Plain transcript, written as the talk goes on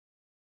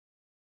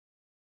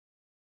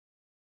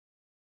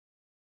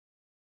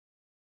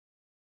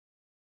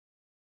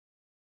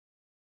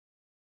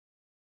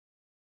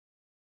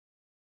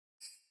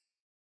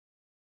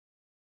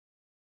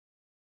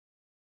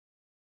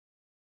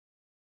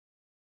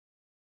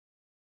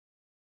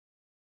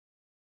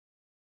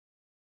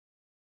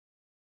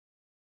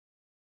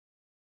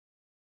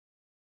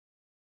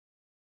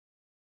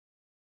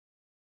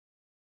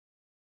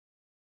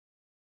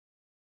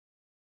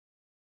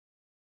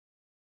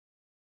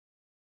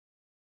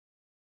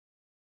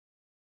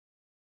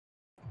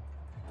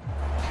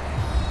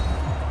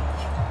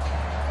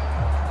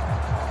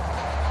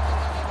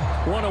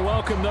want to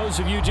welcome those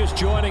of you just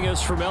joining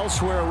us from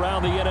elsewhere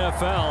around the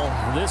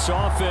NFL. This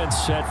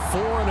offense at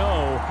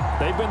 4-0.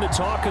 They've been the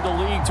talk of the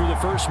league through the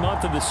first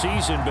month of the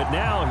season, but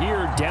now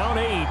here down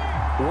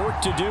 8. Work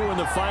to do in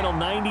the final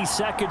 90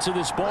 seconds of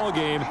this ball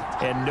game,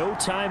 and no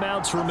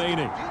timeouts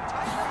remaining.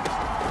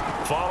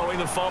 Following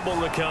the fumble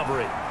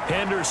recovery,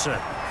 Henderson.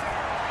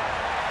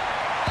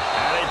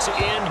 And it's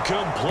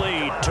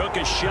incomplete. Took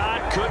a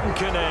shot, couldn't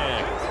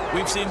connect.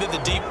 We've seen that the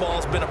deep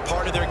ball's been a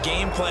part of their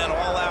game plan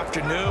all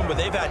afternoon, but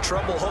they've had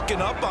trouble hooking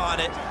up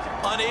on it,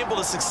 unable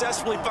to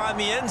successfully find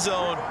the end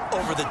zone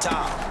over the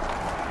top.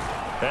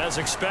 As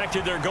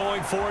expected, they're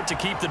going for it to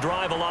keep the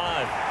drive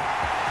alive.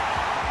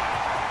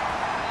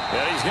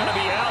 And he's going to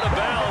be out of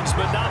bounds,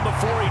 but not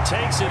before he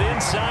takes it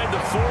inside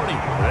the 40.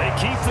 They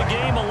keep the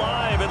game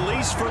alive, at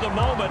least for the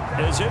moment,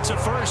 as it's a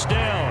first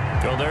down.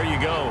 Well, there you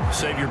go.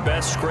 Save your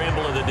best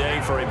scramble of the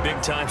day for a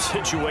big-time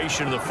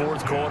situation in the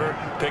fourth quarter,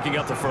 picking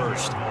up the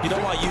first. You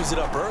don't want to use it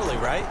up early,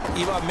 right?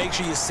 You want to make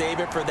sure you save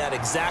it for that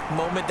exact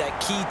moment, that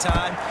key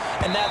time,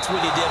 and that's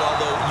what he did,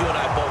 although you and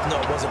I both know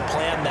it wasn't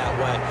planned that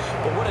way.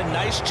 But what a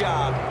nice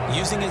job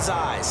using his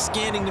eyes,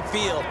 scanning the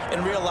field,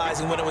 and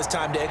realizing when it was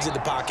time to exit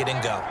the pocket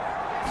and go.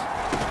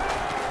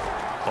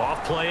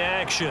 Off play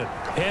action.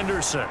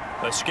 Henderson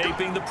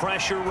escaping the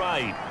pressure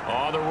right.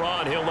 On the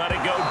run, he'll let it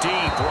go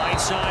deep, right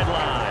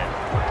sideline.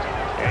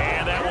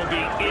 And that will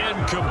be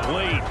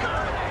incomplete.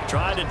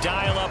 Tried to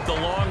dial up the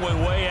long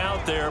way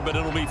out there, but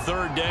it'll be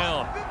third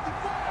down.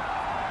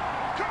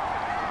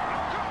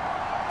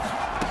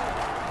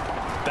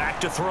 Back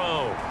to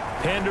throw.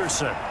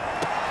 Henderson.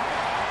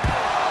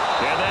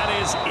 And that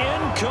is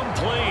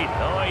incomplete.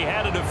 Oh, he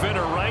had a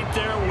defender right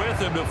there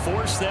with him to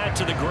force that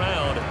to the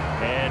ground.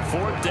 And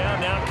fourth down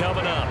now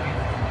coming up.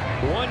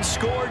 One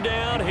score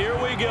down. Here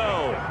we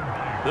go.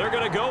 They're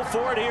going to go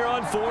for it here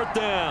on fourth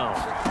down.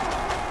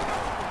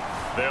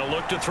 They'll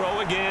look to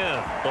throw again,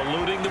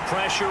 eluding the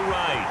pressure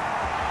right.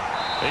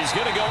 He's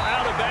going to go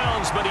out of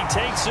bounds, but he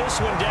takes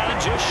this one down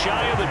just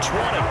shy of the 20.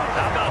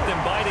 How about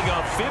them biting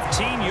off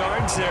 15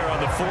 yards there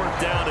on the fourth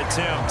down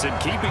attempt and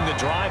keeping the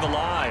drive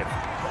alive?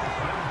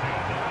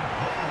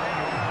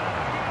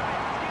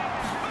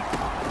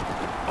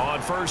 On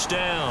first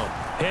down,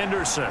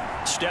 Henderson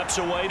steps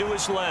away to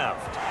his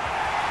left.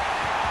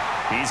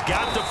 He's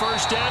got the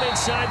first down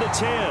inside the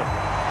 10.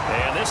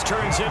 And this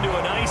turns into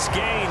a nice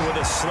gain with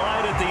a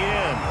slide at the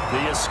end.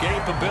 The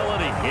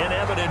escapability in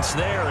evidence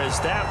there is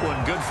that one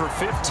good for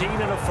 15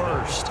 and a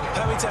first.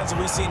 How many times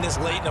have we seen this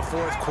late in the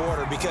fourth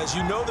quarter? Because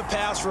you know the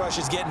pass rush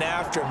is getting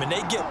after him, and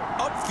they get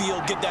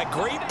upfield, get that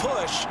great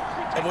push.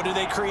 And what do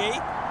they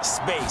create?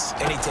 Space,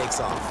 and he takes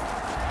off.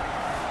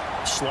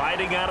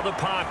 Sliding out of the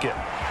pocket.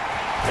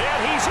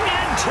 And he's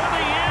into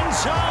the end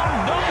zone.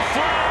 No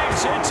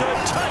flags. It's a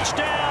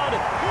touchdown.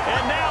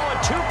 And now a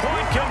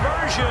two-point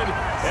conversion.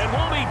 And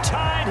we'll be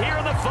tied here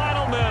in the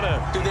final minute.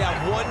 Do they have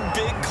one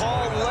big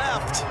call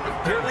left?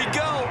 Here we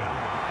go.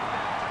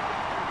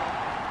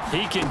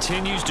 He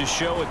continues to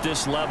show at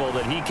this level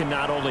that he can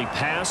not only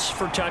pass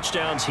for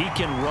touchdowns, he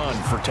can run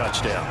for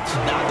touchdowns.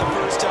 Not the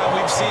first time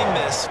we've seen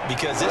this,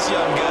 because this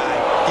young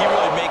guy, he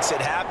really makes it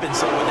happen.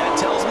 So what that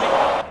tells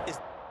me is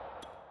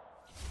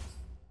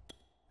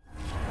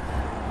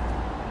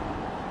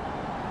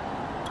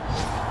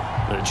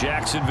the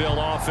Jacksonville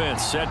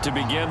offense set to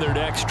begin their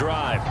next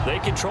drive. They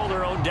control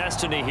their own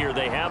destiny here.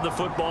 They have the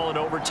football in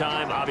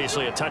overtime.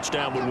 Obviously, a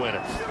touchdown would win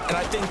it. And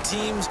I think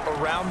teams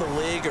around the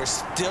league are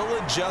still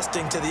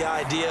adjusting to the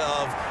idea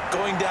of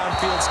going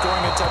downfield,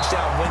 scoring a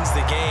touchdown wins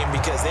the game,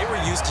 because they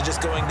were used to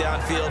just going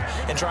downfield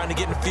and trying to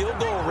get in field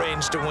goal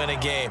range to win a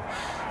game.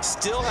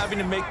 Still having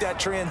to make that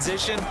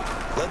transition.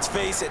 Let's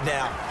face it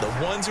now, the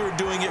ones who are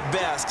doing it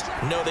best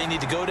know they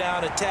need to go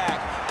down, attack,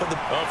 put the...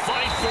 A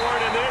fight for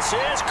it, and this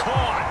is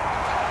caught.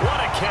 What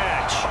a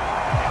catch.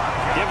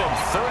 Give him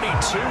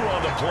 32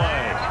 on the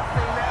play.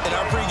 In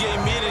our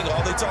pregame meeting,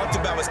 all they talked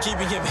about was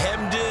keeping him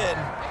hemmed in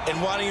and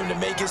wanting him to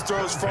make his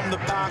throws from the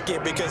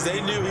pocket, because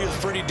they knew he was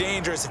pretty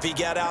dangerous if he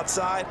got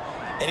outside,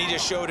 and he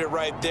just showed it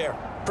right there.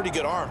 Pretty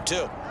good arm,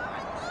 too.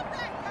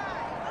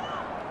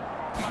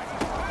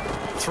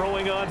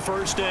 Throwing on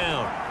first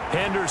down.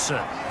 Henderson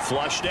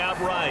flushed out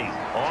right.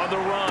 On the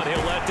run,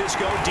 he'll let this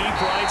go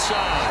deep right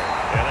side.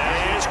 And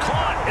that is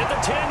caught at the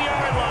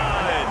 10-yard line.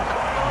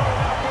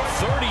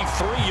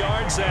 33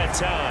 yards that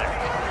time.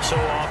 So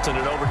often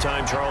in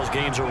overtime, Charles,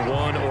 games are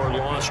won or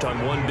lost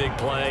on one big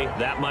play.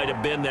 That might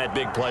have been that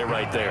big play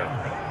right there.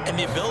 And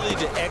the ability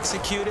to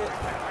execute it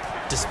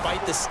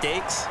despite the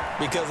stakes,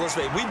 because let's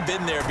face it, we've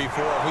been there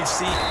before. We've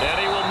seen. And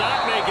he will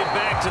not make it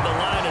back to the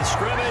line of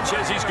scrimmage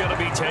as he's going to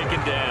be taken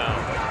down.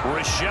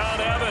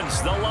 Rashaan Evans,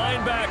 the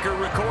linebacker,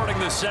 recording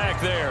the sack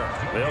there.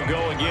 They'll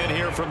go again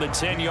here from the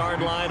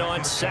 10-yard line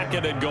on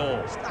second and goal.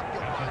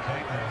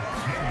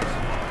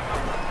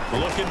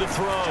 Looking to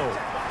throw.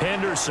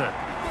 Henderson.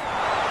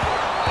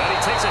 And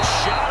he takes a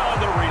shot on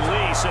the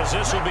release as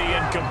this will be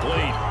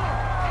incomplete.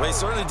 Well, he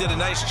certainly did a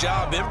nice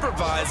job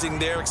improvising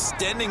there,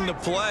 extending the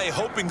play,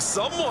 hoping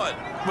someone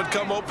would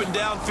come open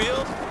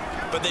downfield,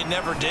 but they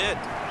never did.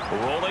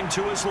 Rolling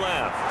to his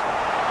left.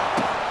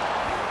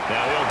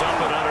 Now he'll dump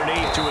it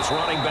underneath to his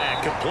running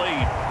back,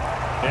 complete.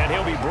 And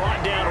he'll be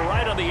brought down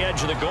right on the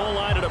edge of the goal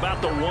line at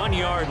about the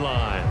 1-yard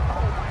line.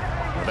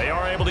 They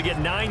are able to get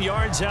 9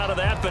 yards out of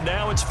that, but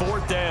now it's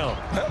 4th down.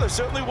 Well, there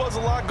certainly was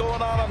a lot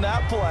going on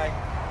that play.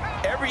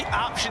 Every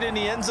option in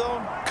the end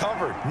zone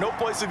covered. No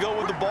place to go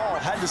with the ball.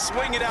 Had to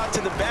swing it out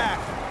to the back.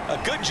 A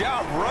good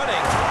job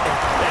running.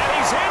 And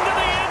he's into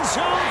the end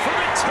zone for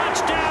a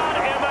touchdown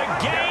and the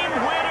game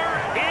winner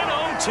in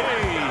OT.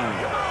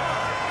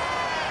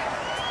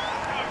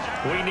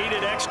 We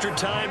needed extra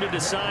time to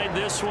decide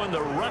this one.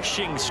 The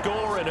rushing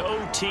score in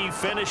OT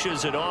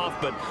finishes it off,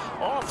 but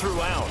all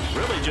throughout,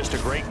 really just a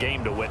great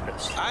game to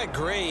witness. I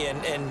agree,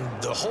 and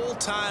the whole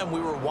time we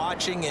were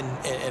watching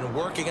and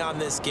working on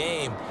this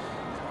game,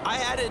 I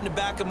had it in the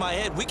back of my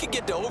head. We could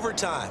get to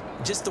overtime.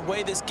 Just the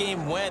way this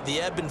game went, the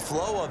ebb and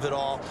flow of it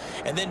all.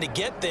 And then to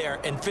get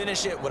there and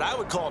finish it what I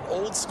would call an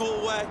old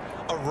school way,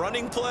 a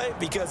running play,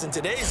 because in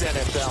today's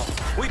NFL,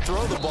 we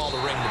throw the ball to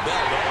ring the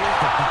bell, don't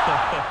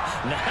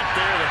we? Not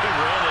there. They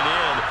ran it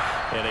in.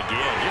 And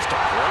again, just a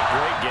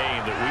great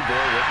game that we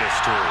bore witness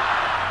to.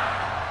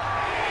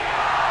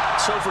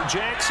 So for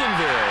Jacksonville,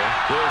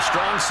 their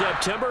strong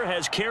September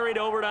has carried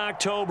over to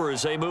October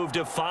as they move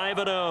to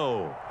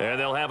 5-0. And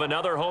they'll have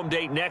another home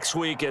date next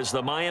week as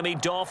the Miami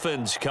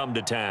Dolphins come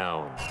to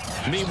town.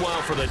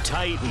 Meanwhile, for the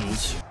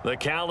Titans, the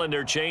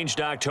calendar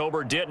changed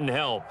October didn't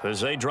help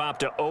as they dropped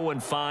to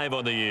 0-5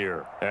 on the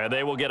year. And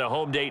they will get a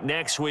home date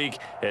next week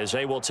as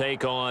they will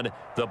take on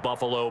the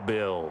Buffalo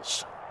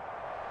Bills.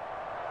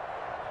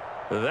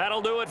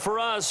 That'll do it for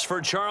us.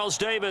 For Charles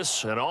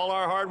Davis and all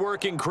our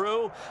hardworking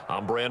crew,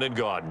 I'm Brandon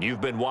Gaudin.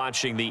 You've been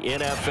watching the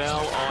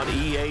NFL on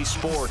EA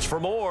Sports. For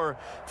more,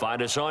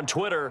 find us on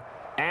Twitter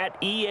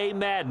 @EA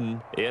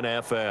Madden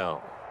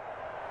NFL.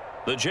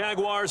 The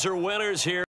Jaguars are winners here.